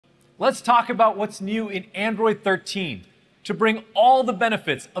let's talk about what's new in Android 13 to bring all the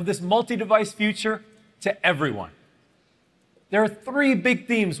benefits of this multi-device future to everyone. There are three big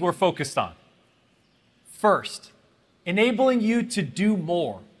themes we're focused on. First, enabling you to do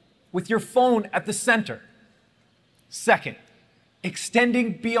more with your phone at the center. Second,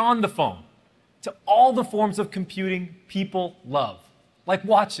 extending beyond the phone to all the forms of computing people love, like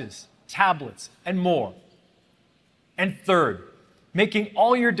watches, tablets, and more. And third, making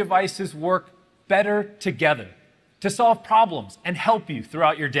all your devices work better together to solve problems and help you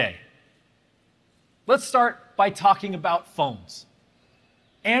throughout your day. Let's start by talking about phones.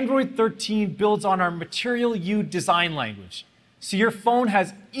 Android 13 builds on our Material You design language, so your phone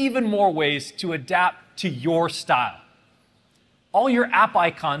has even more ways to adapt to your style. All your app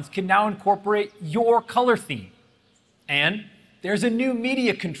icons can now incorporate your color theme. And there's a new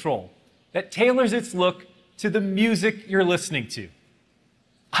media control that tailors its look to the music you're listening to.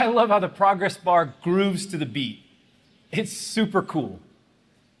 I love how the progress bar grooves to the beat. It's super cool.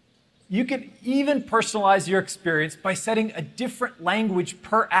 You can even personalize your experience by setting a different language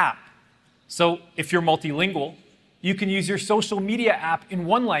per app. So if you're multilingual, you can use your social media app in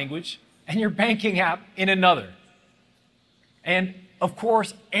one language and your banking app in another. And of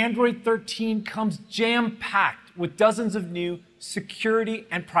course, Android 13 comes jam-packed with dozens of new security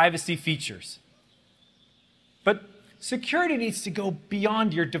and privacy features. But security needs to go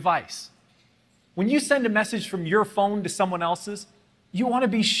beyond your device. When you send a message from your phone to someone else's, you want to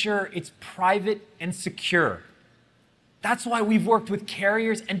be sure it's private and secure. That's why we've worked with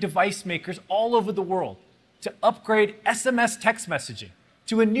carriers and device makers all over the world to upgrade SMS text messaging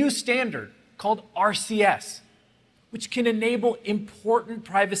to a new standard called RCS, which can enable important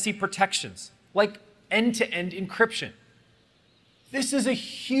privacy protections like end-to-end encryption. This is a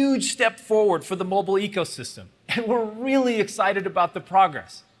huge step forward for the mobile ecosystem, and we're really excited about the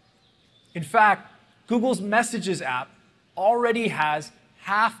progress. In fact, Google's Messages app already has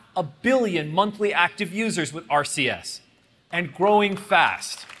 500 million monthly active users with RCS, and growing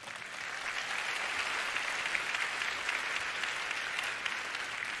fast.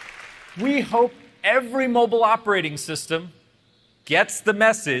 We hope every mobile operating system gets the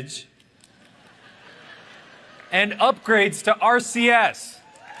message and upgrades to RCS.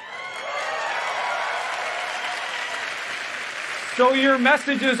 So your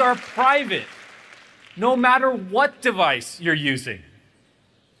messages are private, no matter what device you're using.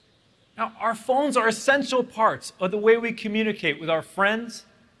 Now, our phones are essential parts of the way we communicate with our friends,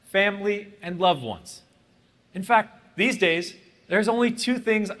 family, and loved ones. In fact, these days, there's only two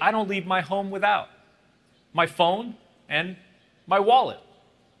things I don't leave my home without: my phone and my wallet.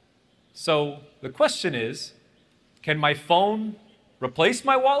 So the question is, can my phone replace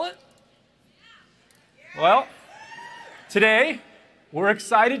my wallet? Well, today, we're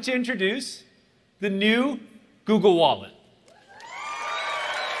excited to introduce the new Google Wallet.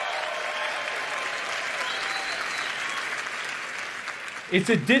 It's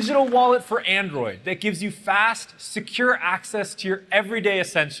a digital wallet for Android that gives you fast, secure access to your everyday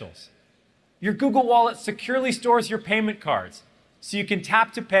essentials. Your Google Wallet securely stores your payment cards, so you can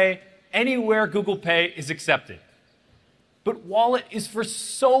tap to pay anywhere Google Pay is accepted. But Wallet is for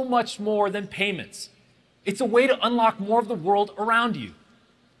so much more than payments. It's a way to unlock more of the world around you.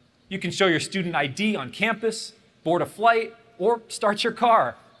 You can show your student ID on campus, board a flight, or start your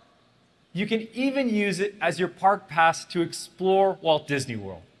car. You can even use it as your park pass to explore Walt Disney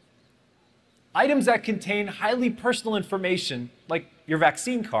World. Items that contain highly personal information, like your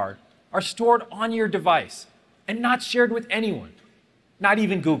vaccine card, are stored on your device and not shared with anyone, not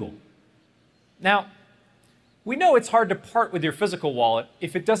even Google. Now, we know it's hard to part with your physical wallet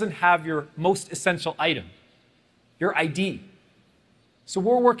if it doesn't have your most essential item, your ID. So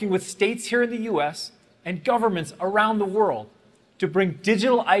we're working with states here in the US and governments around the world to bring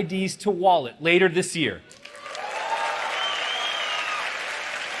digital IDs to Wallet later this year.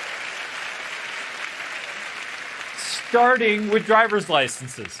 Starting with driver's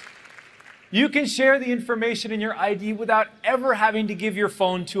licenses. You can share the information in your ID without ever having to give your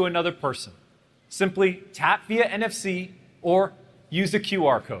phone to another person. Simply tap via NFC or use a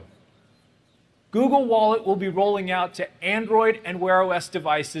QR code. Google Wallet will be rolling out to Android and Wear OS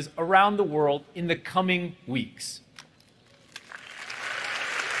devices around the world in the coming weeks.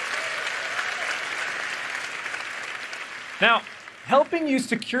 Now, helping you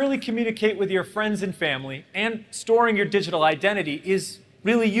securely communicate with your friends and family and storing your digital identity is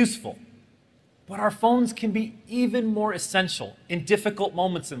really useful. But our phones can be even more essential in difficult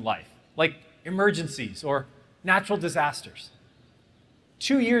moments in life, like emergencies or natural disasters.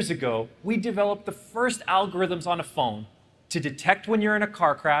 2 years ago, we developed the first algorithms on a phone to detect when you're in a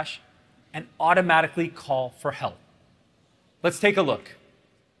car crash and automatically call for help. Let's take a look.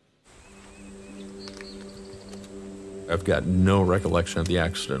 I've got no recollection of the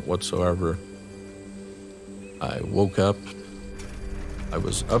accident whatsoever. I woke up, I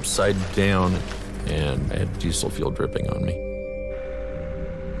was upside down, and I had diesel fuel dripping on me.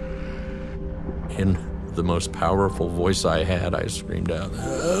 In the most powerful voice I had, I screamed out,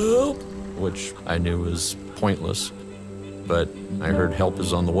 "Help!" which I knew was pointless, but I heard help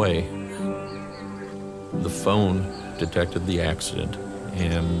is on the way. The phone detected the accident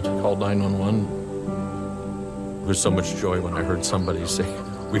and called 911. There was so much joy when I heard somebody say,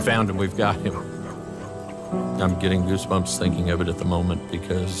 "We found him, we've got him." I'm getting goosebumps thinking of it at the moment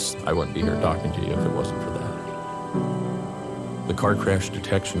because I wouldn't be here talking to you if it wasn't for that. The car crash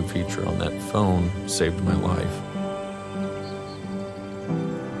detection feature on that phone saved my life.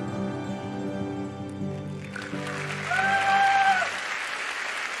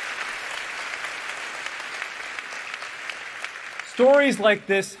 Stories like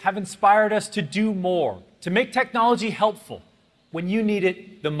this have inspired us to do more, to make technology helpful when you need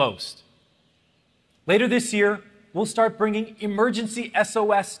it the most. Later this year, we'll start bringing emergency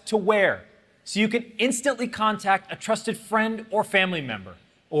SOS to Wear, so you can instantly contact a trusted friend or family member,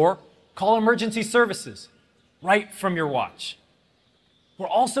 or call emergency services right from your watch. We're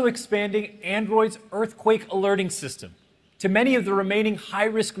also expanding Android's earthquake alerting system to many of the remaining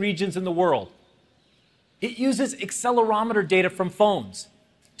high-risk regions in the world. It uses accelerometer data from phones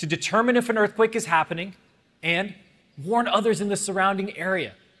to determine if an earthquake is happening and warn others in the surrounding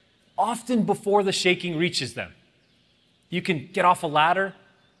area, often before the shaking reaches them. You can get off a ladder,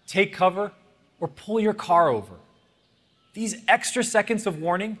 take cover, or pull your car over. These extra seconds of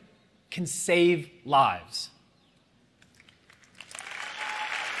warning can save lives.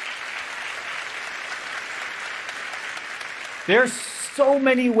 There's so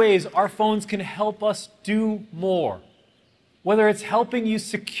many ways our phones can help us do more. Whether it's helping you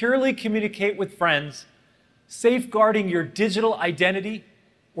securely communicate with friends, safeguarding your digital identity,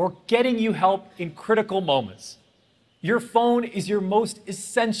 or getting you help in critical moments. Your phone is your most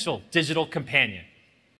essential digital companion.